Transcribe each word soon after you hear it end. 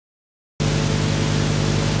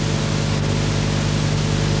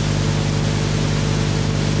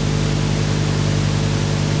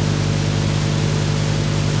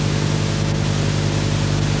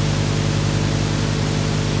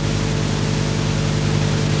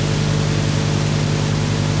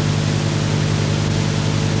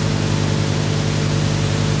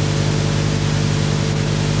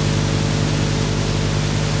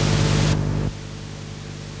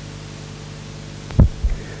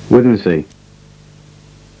Withernsea.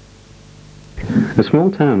 A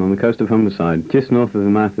small town on the coast of Humberside, just north of the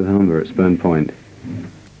mouth of the Humber at Spurn Point.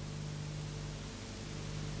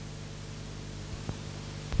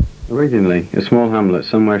 Originally a small hamlet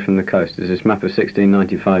somewhere from the coast, as this map of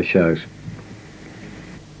 1695 shows.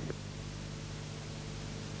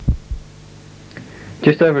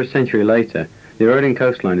 Just over a century later, the eroding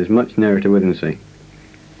coastline is much nearer to Withernsea.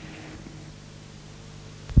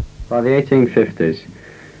 By the 1850s,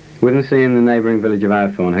 Withernsea and the neighbouring village of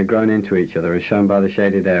Owthorne had grown into each other as shown by the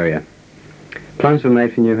shaded area. Plans were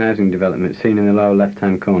made for new housing development seen in the lower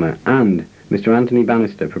left-hand corner, and Mr Anthony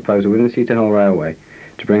Bannister proposed a Withernsea to Hull railway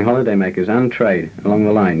to bring holidaymakers and trade along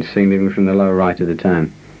the lines seen even from the lower right of the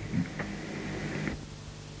town.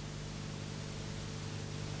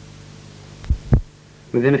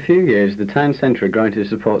 Within a few years, the town centre had grown to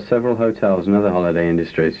support several hotels and other holiday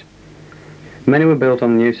industries. Many were built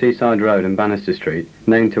on the new Seaside Road and Bannister Street,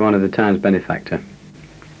 named to honour the town's benefactor.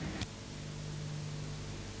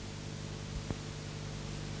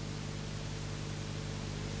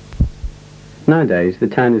 Nowadays, the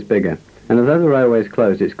town is bigger, and although the railway is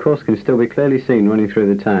closed, its course can still be clearly seen running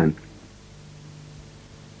through the town.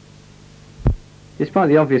 Despite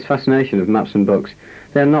the obvious fascination of maps and books,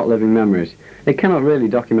 they are not living memories. They cannot really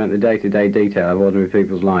document the day-to-day detail of ordinary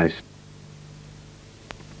people's lives.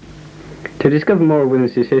 To discover more of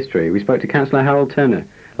Withernsea's history, we spoke to Councillor Harold Turner,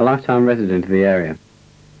 a lifetime resident of the area.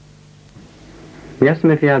 We asked him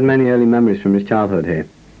if he had many early memories from his childhood here.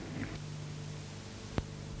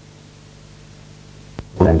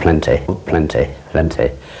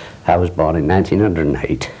 Plenty. I was born in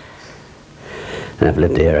 1908, and I've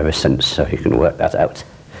lived here ever since, so you can work that out.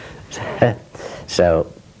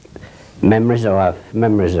 So, memories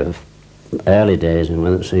of early days in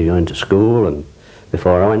Withernsea, going to school, and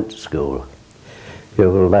before I went to school. You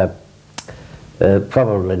will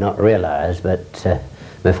probably not realise, but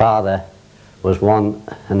my father was one,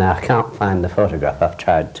 and I can't find the photograph, I've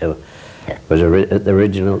tried to, was at the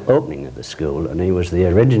original opening of the school, and he was the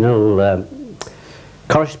original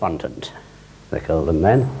correspondent, they called them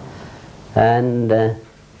then, and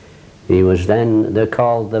he was then, they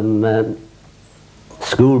called them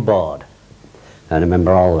school board. I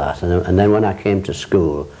remember all that, and then when I came to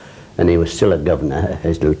school, and he was still a governor,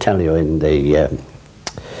 as they'll tell you in the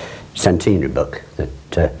centenary book,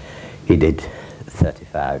 that he did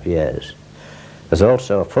 35 years. There's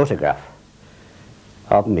also a photograph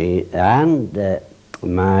of me and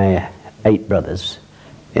my 8 brothers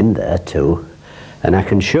in there too, and I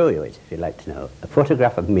can show you it if you'd like to know. A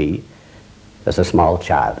photograph of me as a small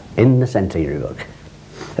child in the centenary book.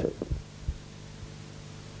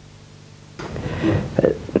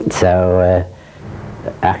 So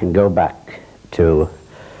I can go back to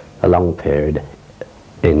a long period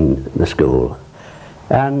in the school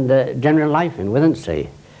and general life in Withernsea.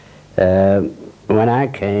 When I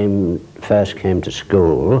first came to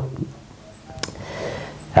school,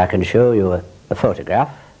 I can show you a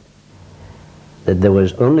photograph that there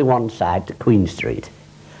was only one side to Queen Street,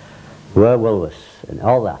 where Woolworths and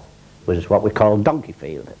all that was what we call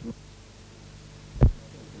Donkeyfield.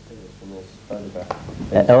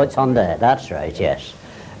 Oh, it's on there, that's right, yes.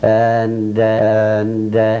 And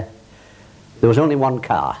there was only one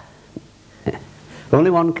car.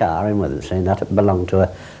 Only one car in Withernsea, and that belonged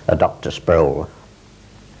to a Dr. Sproul.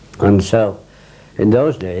 And so, in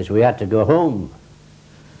those days, we had to go home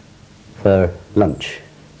for lunch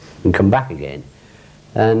and come back again.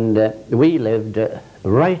 And we lived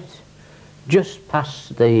right just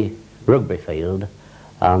past the rugby field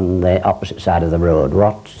on the opposite side of the road.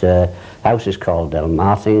 What house is called Del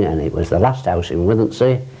Martin, and it was the last house in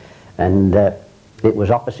Withernsea, and it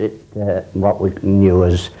was opposite what we knew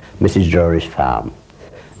as Mrs. Drury's farm.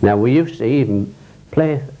 Now we used to even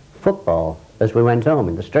play football as we went home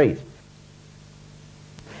in the street.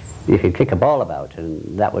 You could kick a ball about,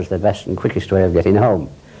 and that was the best and quickest way of getting home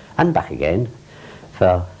and back again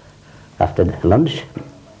for after lunch,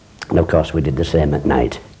 and of course we did the same at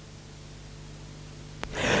night.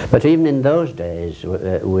 But even in those days,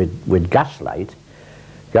 with gas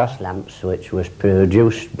lamps, which was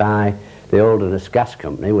produced by the Holderness Gas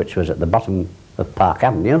Company, which was at the bottom of Park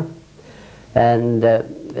Avenue, and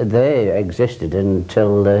they existed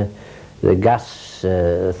until the gas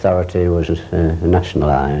authority was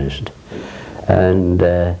nationalised. And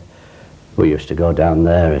we used to go down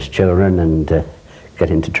there as children and get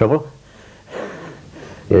into trouble.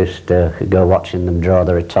 Used to go watching them draw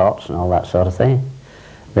the retorts and all that sort of thing.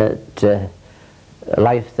 That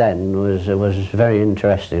life then was very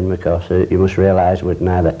interesting, because you must realise with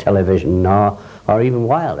neither television or even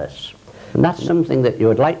wireless. And that's something that you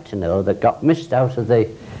would like to know that got missed out of the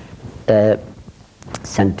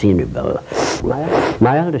centenary.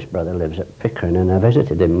 My eldest brother lives at Pickering, and I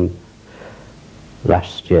visited him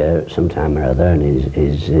last year sometime or other, and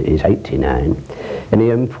he's 89, and he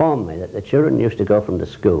informed me that the children used to go from the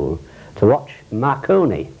school to watch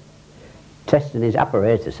Marconi testing his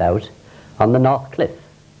apparatus out on the North Cliff.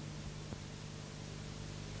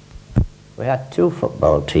 We had two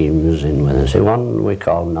football teams in Withernsea. One we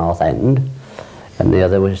called North End, and the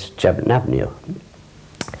other was Chebton Avenue.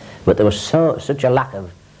 But there was such a lack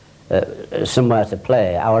of somewhere to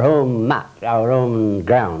play. Our home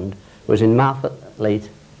ground was in Martfleet,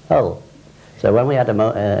 Hull. So when we had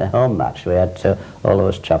a home match, we had to all of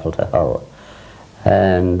us travel to Hull.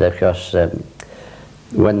 And of course,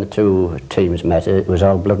 when the two teams met, it was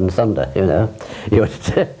all blood and thunder, you know. You were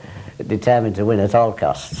determined to win at all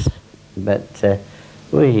costs. But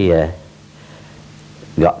we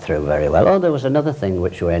got through very well. Oh, there was another thing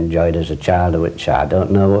which we enjoyed as a child, which I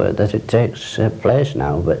don't know that it takes place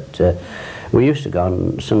now, but we used to go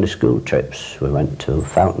on Sunday school trips. We went to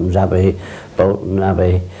Fountains Abbey, Bolton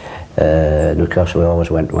Abbey, and of course we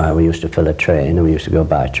always went where we used to fill a train, and we used to go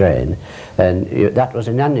by train, and that was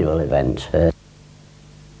an annual event.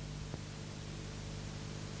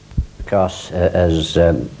 Because as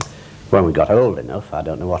when we got old enough, I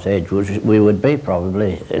don't know what age we would be,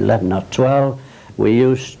 probably 11 or 12, we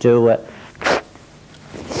used to,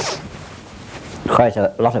 quite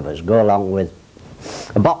a lot of us, go along with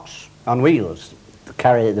a box on wheels to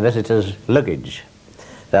carry the visitors' luggage.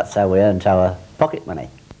 That's how we earned our pocket money.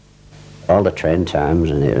 All the train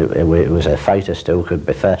times, and it was a fight as to who could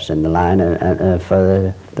be first in the line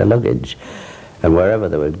for the luggage. And wherever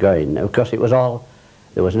they were going, of course it was all,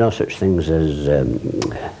 there was no such things as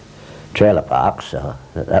trailer parks or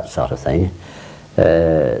that sort of thing.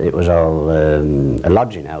 It was all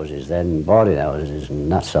lodging houses then, boarding houses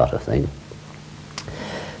and that sort of thing.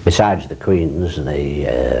 Besides the Queen's,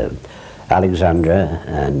 the Alexandra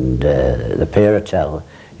and the Pier Hotel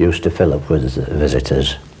used to fill up with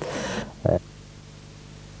visitors.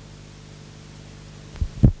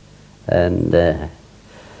 And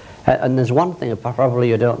there's one thing probably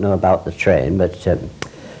you don't know about the train, but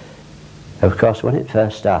of course when it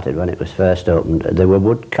first started, when it was first opened, there were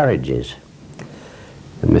wood carriages.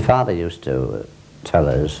 And my father used to tell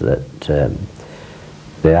us that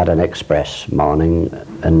they had an express morning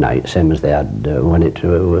and night, same as they had when it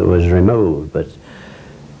was removed, but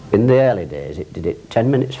in the early days it did it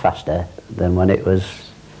 10 minutes faster than when it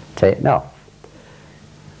was taken off.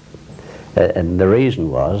 And the reason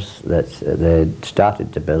was that they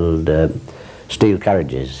started to build steel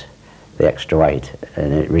carriages, the extra weight,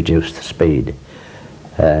 and it reduced the speed.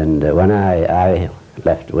 And when I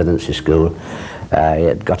left Withernsea School, I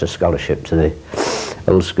had got a scholarship to the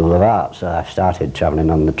Old School of Art, so I started travelling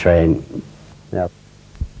on the train. Now,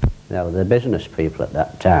 the business people at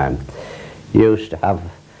that time used to have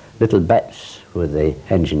little bets with the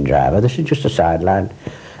engine driver. This is just a sideline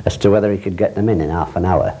as to whether he could get them in half an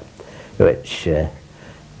hour, which,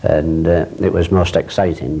 and it was most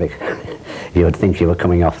exciting because you would think you were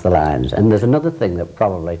coming off the lines. And there's another thing that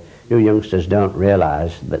probably you youngsters don't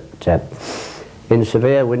realise, but in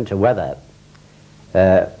severe winter weather,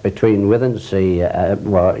 between Withernsea,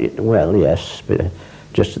 well, yes,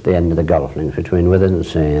 just at the end of the golf links between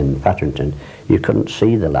Withernsea and Patterton, you couldn't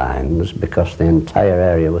see the lines because the entire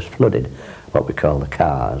area was flooded, what we call the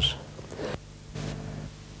cars.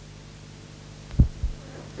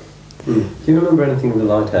 Do you remember anything of the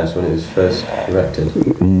lighthouse when it was first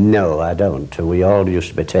erected? No, I don't. We all used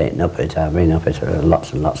to be taken up it. I've been up it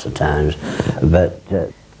lots and lots of times. But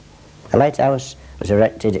the lighthouse was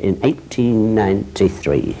erected in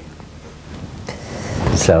 1893.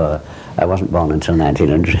 So I wasn't born until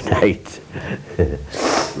 1908.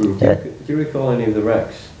 Do you recall any of the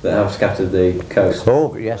wrecks that have scattered the coast?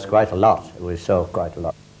 Oh, yes, quite a lot. We saw quite a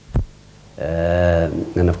lot.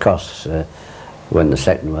 And of course, when the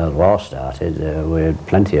Second World War started, we had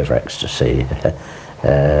plenty of wrecks to see.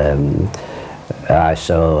 I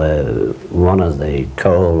saw one of the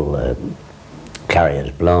coal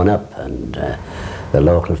carriers blown up, and the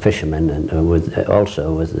local fishermen, and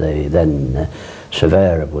also with the then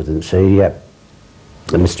surveyor of Withernsea,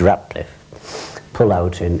 Mr. Ratcliffe, pull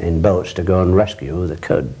out in boats to go and rescue who they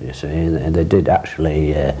could, you see. And they did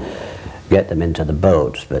actually get them into the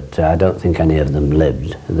boats, but I don't think any of them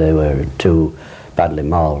lived. They were too badly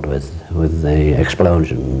mauled with the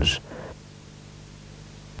explosions.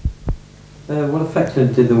 What effect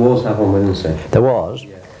did the wars have on Withernsea? The wars?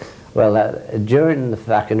 Yeah. Well, during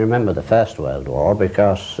I can remember the First World War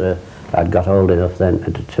because I'd got old enough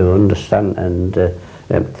then to understand, and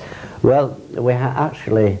well, we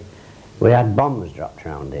actually we had bombs dropped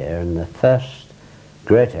around here, and the first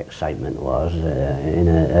great excitement was in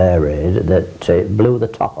an air raid that it blew the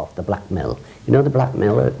top off the Black Mill. You know the Black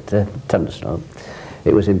Mill at Tunstall?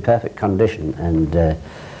 It was in perfect condition, and the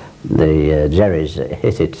Jerrys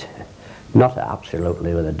hit it, not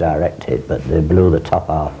absolutely with a direct hit, but they blew the top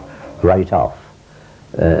off, right off.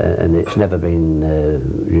 And it's never been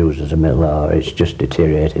used as a mill, or it's just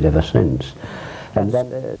deteriorated ever since. And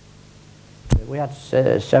then we had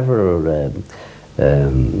several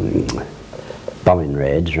bombing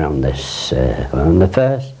raids around this, and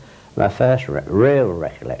my first real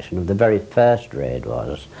recollection of the very first raid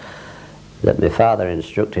was that my father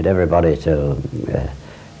instructed everybody to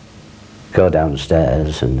go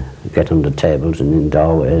downstairs and get under tables and in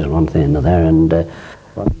doorways and one thing and another, and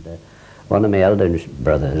one of my elder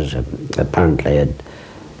brothers apparently had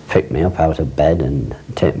picked me up out of bed and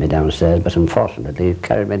taken me downstairs, but unfortunately he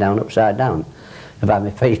carried me down upside down by my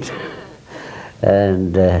feet.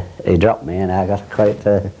 And he dropped me and I got quite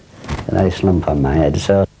a nice lump on my head.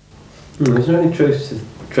 So, is there any truth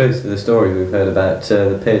to the story we've heard about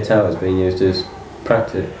the pier towers being used as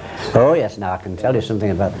practice? Oh yes, now I can tell you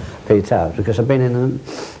something about pier towers, because I've been in them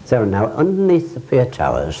there. Now underneath the pier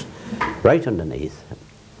towers, right underneath,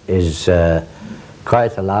 is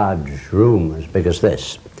quite a large room as big as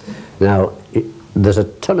this. Now there's a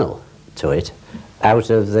tunnel to it out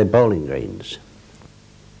of the bowling greens.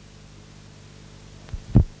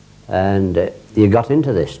 And you got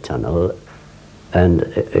into this tunnel, and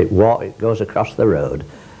it goes across the road,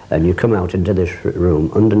 and you come out into this room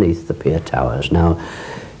underneath the pier towers. Now,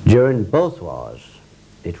 during both wars,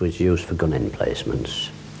 it was used for gun emplacements.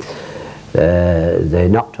 They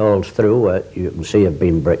knocked holes through where you can see have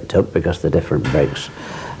been bricked up because they're different bricks,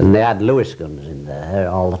 and they had Lewis guns in there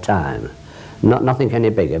all the time. Nothing any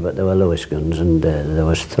bigger, but there were Lewis guns, and there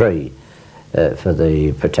was 3 for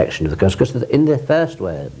the protection of the coast. Because in the First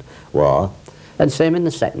World War, and same in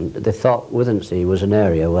the Second, they thought Withernsea was an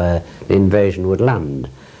area where the invasion would land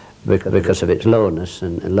because of its lowness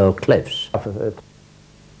and low cliffs.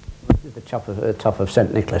 The top of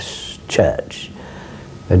St Nicholas Church,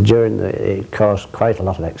 and it caused quite a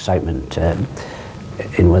lot of excitement in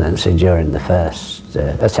Withernsea during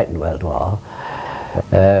the Second World War.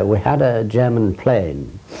 We had a German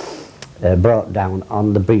plane brought down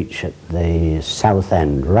on the beach at the south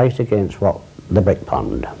end, right against the brick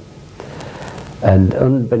pond. And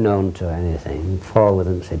unbeknown to anything, 4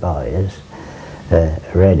 Withernsea boys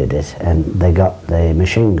raided it, and they got the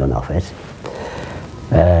machine gun off it.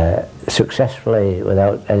 Successfully,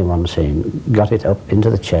 without anyone seeing, got it up into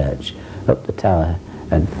the church, up the tower,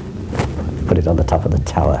 and put it on the top of the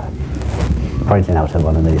tower, pointing out at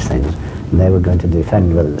one of these things. And they were going to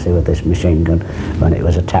defend Withernsea with this machine gun when it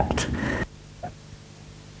was attacked.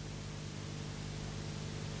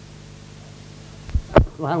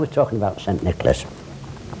 While we're talking about St Nicholas,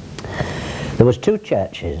 there was 2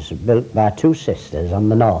 churches built by 2 sisters on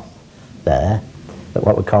the north there, at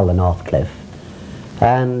what we call the North Cliff,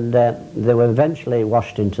 and they were eventually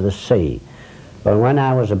washed into the sea. But when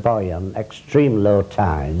I was a boy, on extreme low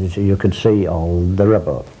tides, you could see all the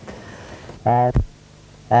rubble.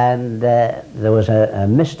 And there was a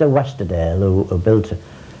Mr. Westerdale who built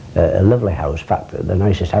a lovely house, in fact the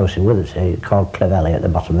nicest house in Withernsea, called Clevelly at the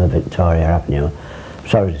bottom of Victoria Avenue.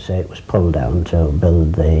 Sorry to say it was pulled down to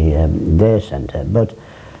build the day centre, but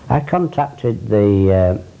I contacted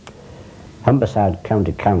the Humberside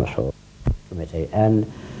County Council Committee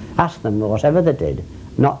and asked them, whatever they did,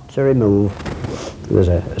 not to remove. There's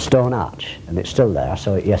a stone arch, and it's still there. I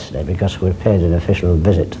saw it yesterday because we paid an official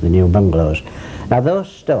visit to the new bungalows. Now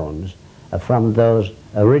those stones are from those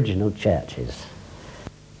original churches.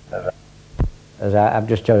 As I've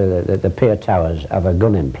just told you, the pier towers have a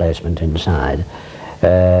gun emplacement inside.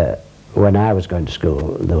 When I was going to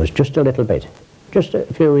school, there was just a little bit, just a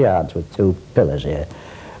few yards with 2 pillars here,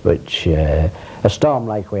 which a storm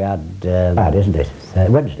like we had, isn't it?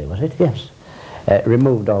 Wednesday, was it? Yes.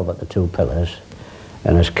 Removed all but the 2 pillars,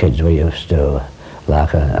 and as kids we used to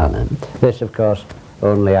lark on them. This, of course,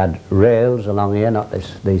 only had rails along here, not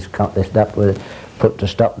that were put to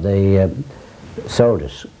stop the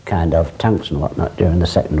soldiers' kind of tanks and whatnot during the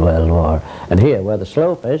Second World War. And here, where the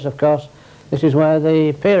slope is, of course, this is where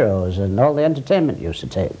the Pierrots and all the entertainment used to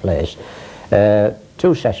take place.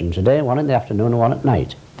 2 sessions a day, one in the afternoon and one at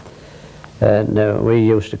night. And we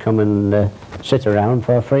used to come and sit around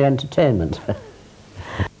for free entertainment.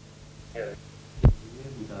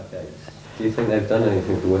 Do you think they've done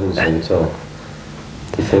anything for Withernsea at all?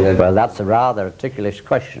 Do you think well, that's a rather ticklish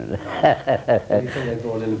question. Do you think they've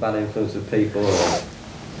brought in a bad influence of people or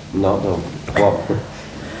not? Or what?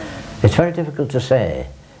 It's very difficult to say.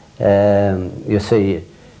 You see,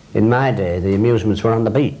 in my day, the amusements were on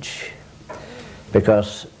the beach,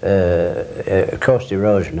 because coast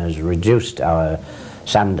erosion has reduced our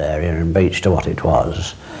sand area and beach to what it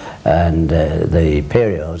was, and the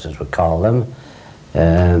perios, as we call them,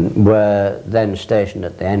 were then stationed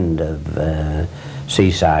at the end of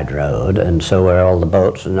Seaside Road, and so were all the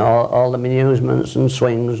boats and all the amusements and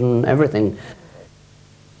swings and everything.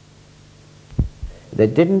 They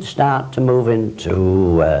didn't start to move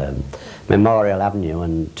into Memorial Avenue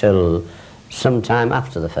until sometime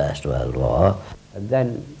after the First World War. And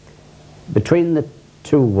then, between the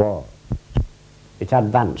two wars, it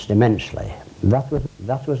advanced immensely. That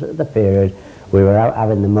was at the period we were out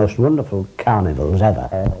having the most wonderful carnivals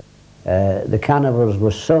ever. The carnivals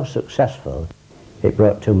were so successful, it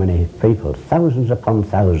brought too many people, thousands upon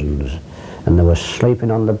thousands, and they were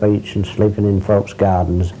sleeping on the beach and sleeping in folks'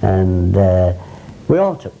 gardens, and we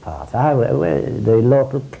all took part. The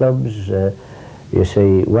local clubs, you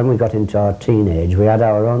see, when we got into our teenage, we had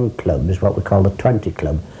our own clubs, what we call the 20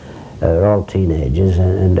 Club. They're all teenagers,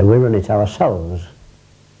 and we run it ourselves.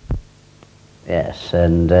 Yes,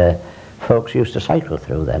 and folks used to cycle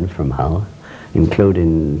through then from Hull,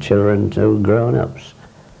 including children to grown-ups.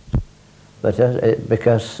 But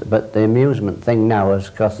but the amusement thing now is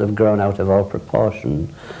because they've grown out of all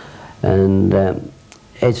proportion, and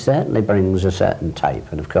it certainly brings a certain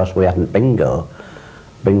type. And of course we haven't bingo.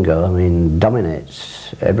 Bingo, I mean,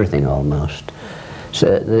 dominates everything almost. So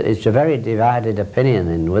it's a very divided opinion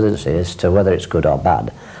in Withernsea as to whether it's good or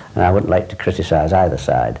bad, and I wouldn't like to criticise either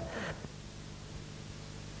side.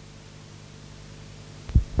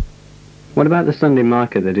 What about the Sunday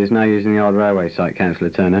market that is now using the old railway site, Councillor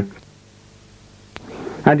Turner?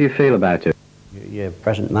 How do you feel about it? Your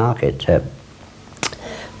present market, of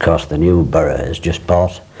course the new borough has just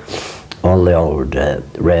bought all the old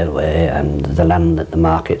railway and the land that the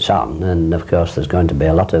market's on, and of course there's going to be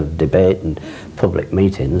a lot of debate and public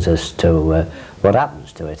meetings as to what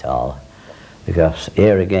happens to it all, because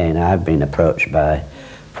here again I've been approached by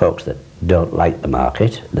folks that don't like the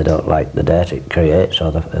market, they don't like the dirt it creates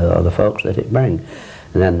or the folks that it brings,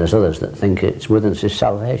 and then there's others that think it's Withernsea's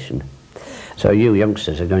salvation. So you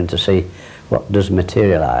youngsters are going to see what does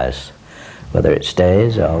materialise, whether it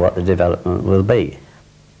stays or what the development will be.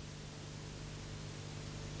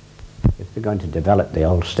 If they're going to develop the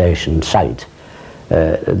old station site,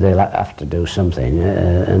 they'll have to do something,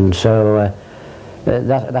 and so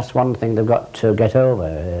that's one thing they've got to get over.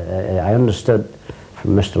 I understood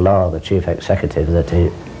from Mr. Law, the Chief Executive, that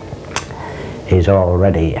he's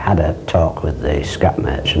already had a talk with the scrap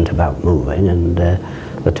merchant about moving, and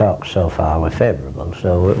the talks so far were favourable,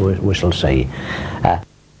 so we shall see.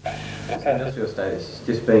 This industrial estate is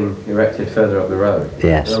just being erected further up the road.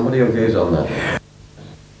 Yes. And what are your views on that?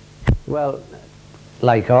 Well,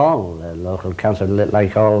 like all local council,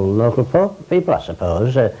 like all local people, I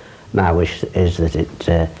suppose, my wish is that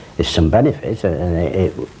it is some benefit and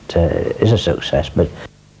it is a success. But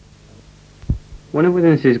one of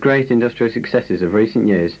Withernsea's great industrial successes of recent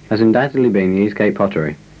years has undoubtedly been the Eastgate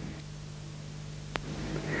pottery.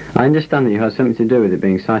 I understand that you had something to do with it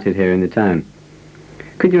being sited here in the town.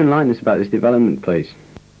 Could you enlighten us about this development, please?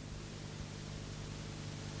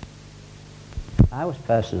 I was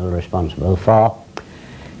personally responsible for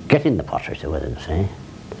getting the pottery to Withernsea.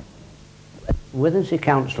 Withernsea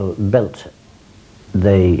Council built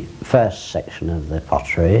the first section of the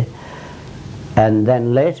pottery, and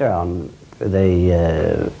then later on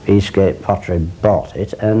the Eastgate Pottery bought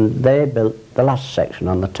it, and they built the last section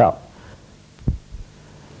on the top.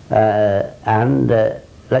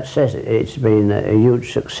 Let's say it's been a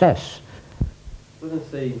huge success.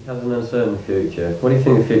 Withernsea has an uncertain future. What do you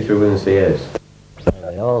think the future of Withernsea is?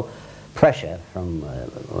 All pressure from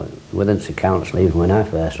Withernsea Council, even when I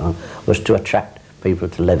first won, was to attract people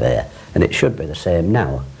to live here, and it should be the same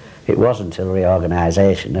now. It wasn't until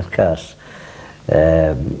reorganisation, of course.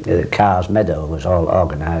 Carr's Meadow was all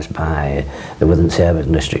organised by the Withernsea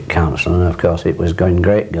Urban District Council, and of course it was going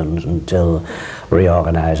great guns until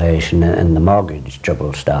reorganisation and the mortgage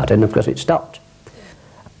trouble started, and of course it stopped.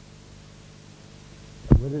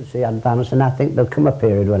 Withernsea advanced, and I think there'll come a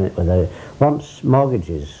period when once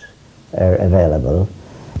mortgages are available,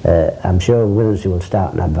 I'm sure Withernsea will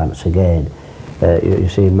start and advance again. You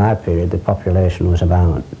see, in my period the population was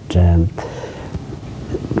about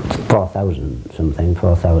 4,000 something,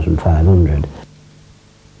 4,500.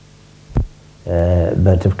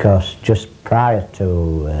 But of course, just prior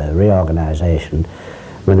to reorganisation,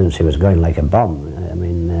 Withernsea was going like a bomb. I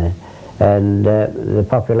mean, and the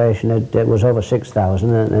population it was over 6,000,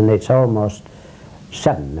 and it's almost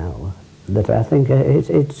 7 now. But I think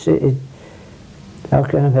How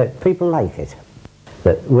can I say, people like it.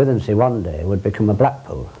 That Withernsea one day would become a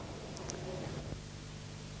Blackpool.